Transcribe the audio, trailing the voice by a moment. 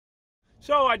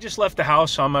So I just left the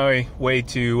house on my way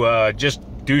to just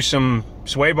do some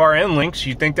sway bar end links.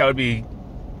 You'd think that would be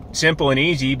simple and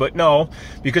easy, but no,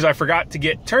 because I forgot to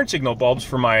get turn signal bulbs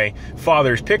for my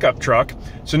father's pickup truck.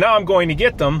 So now I'm going to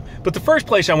get them, but the first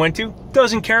place I went to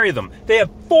doesn't carry them. They have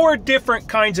 4 different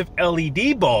kinds of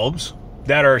LED bulbs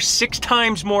that are 6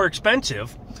 times more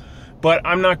expensive, but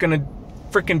I'm not gonna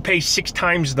freaking pay 6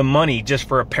 times the money just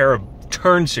for a pair of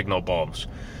turn signal bulbs.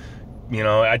 You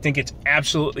know, I think it's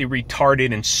absolutely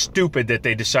retarded and stupid that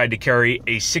they decide to carry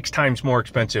a 6 times more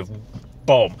expensive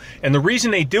bulb. And the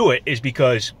reason they do it is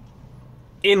because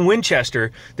in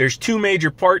Winchester, there's 2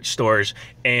 major parts stores,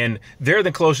 and they're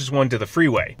the closest one to the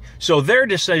freeway. So their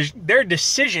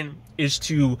decision is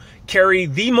to carry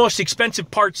the most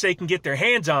expensive parts they can get their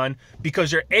hands on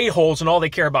because they're a-holes and all they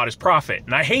care about is profit.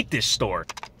 And I hate this store.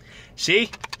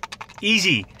 See?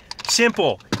 Easy.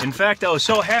 Simple. In fact, I was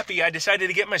so happy I decided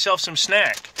to get myself some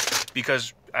snack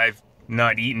because I've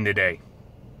not eaten today.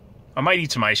 I might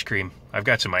eat some ice cream. I've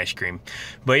got some ice cream.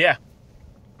 But yeah,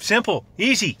 simple,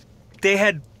 easy. They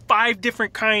had 5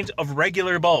 different kinds of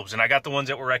regular bulbs, and I got the ones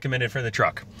that were recommended for the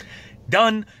truck.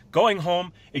 Done, going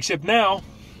home, except now,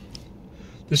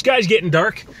 the sky's getting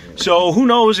dark, so who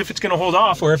knows if it's gonna hold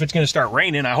off or if it's gonna start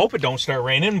raining. I hope it don't start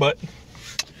raining, but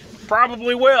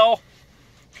probably will.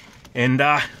 And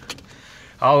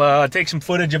I'll take some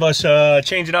footage of us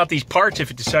changing out these parts if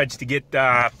it decides to get,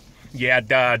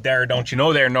 there, don't you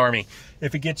know there, Normie.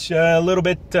 If it gets a little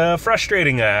bit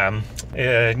frustrating,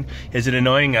 is it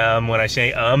annoying when I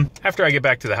say After I get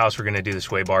back to the house, we're gonna do the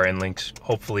sway bar end links.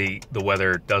 Hopefully the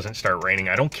weather doesn't start raining.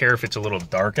 I don't care if it's a little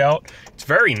dark out. It's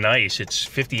very nice. It's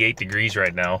 58 degrees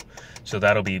right now, so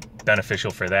that'll be beneficial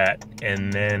for that.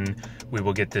 And then we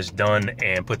will get this done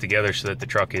and put together so that the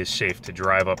truck is safe to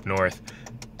drive up north.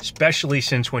 Especially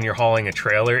since when you're hauling a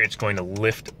trailer, it's going to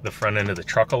lift the front end of the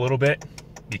truck a little bit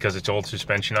because it's old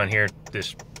suspension on here.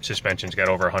 This suspension's got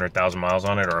over 100,000 miles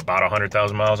on it, or about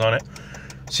 100,000 miles on it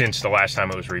since the last time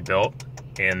it was rebuilt.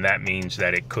 And that means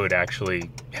that it could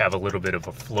actually have a little bit of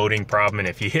a floating problem. And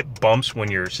if you hit bumps when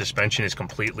your suspension is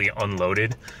completely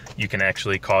unloaded, you can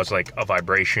actually cause like a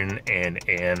vibration and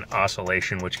an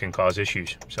oscillation, which can cause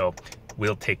issues. So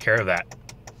we'll take care of that.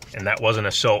 And that wasn't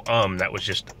a that was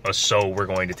just a we're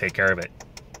going to take care of it.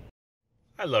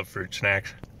 I love fruit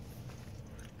snacks.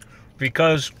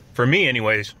 Because, for me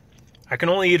anyways, I can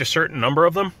only eat a certain number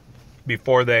of them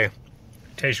before they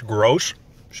taste gross.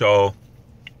 So,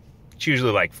 it's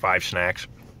usually like 5 snacks.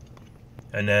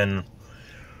 And then,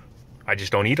 I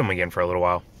just don't eat them again for a little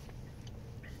while.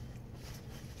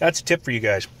 That's a tip for you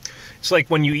guys. It's like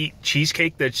when you eat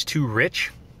cheesecake that's too rich,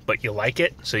 but you like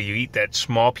it, so you eat that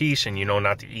small piece and you know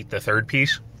not to eat the 3rd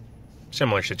piece.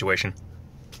 Similar situation.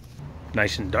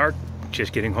 Nice and dark,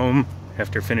 just getting home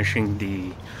after finishing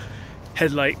the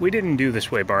headlight. We didn't do the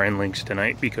sway bar end links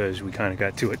tonight because we kind of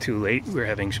got to it too late. We were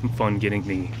having some fun getting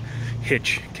the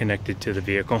hitch connected to the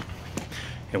vehicle.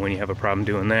 And when you have a problem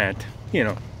doing that, you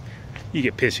know, you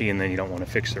get pissy and then you don't want to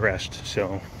fix the rest.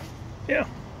 So, yeah.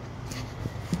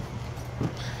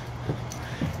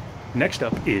 Next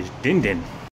up is Din Din.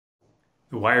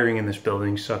 The wiring in this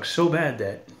building sucks so bad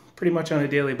that pretty much on a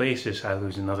daily basis I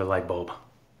lose another light bulb.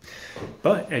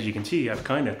 But as you can see, I've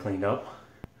kind of cleaned up.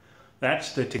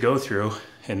 That's the to go through,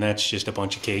 and that's just a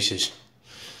bunch of cases.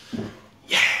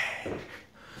 Yeah!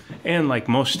 And like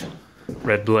most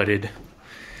red-blooded,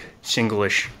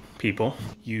 single-ish people,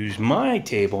 use my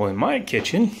table in my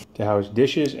kitchen to house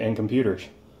dishes and computers.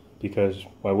 Because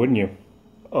why wouldn't you?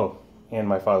 Oh, and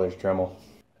my father's Dremel.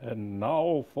 And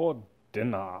now for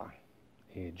dinner.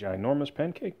 A ginormous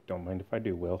pancake. Don't mind if I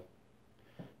do, Will.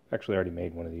 Actually, I already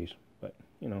made one of these, but,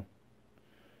 you know,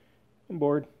 I'm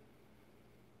bored.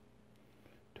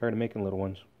 Tired of making little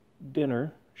ones.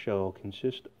 Dinner shall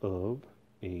consist of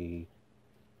a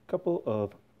couple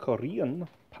of Korean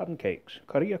pancakes.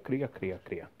 Korea.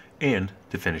 And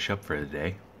to finish up for the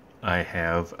day, I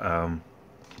have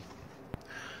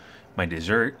my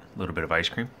dessert, a little bit of ice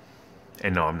cream.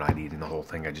 And no, I'm not eating the whole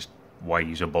thing. Why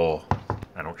use a bowl?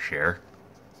 I don't share.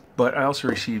 But I also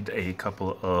received a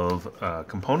couple of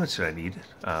components that I need.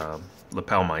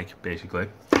 Lapel mic, basically.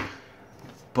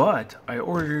 But I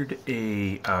ordered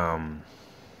a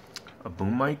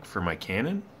boom mic for my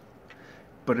Canon.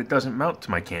 But it doesn't mount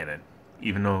to my Canon,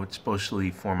 even though it's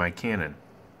supposedly for my Canon.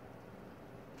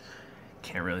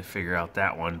 Can't really figure out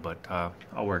that one, but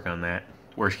I'll work on that.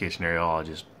 Worst case scenario, I'll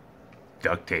just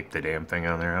duct tape the damn thing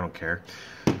on there. I don't care.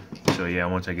 So yeah,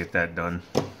 once I get that done,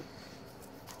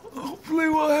 hopefully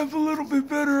we'll have a little bit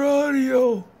better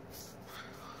audio.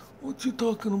 What you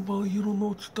talking about? You don't know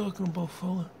what you're talking about,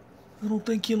 fella. I don't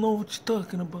think you know what you're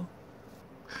talking about.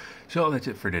 So that's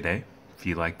it for today. If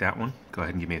you like that one, go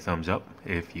ahead and give me a thumbs up.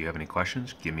 If you have any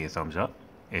questions, give me a thumbs up.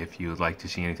 If you would like to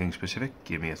see anything specific,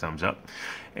 give me a thumbs up.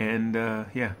 And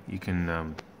yeah, you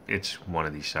can, it's one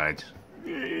of these sides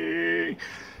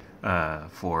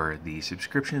for the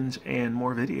subscriptions and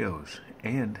more videos.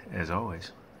 And as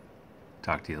always,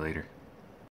 talk to you later.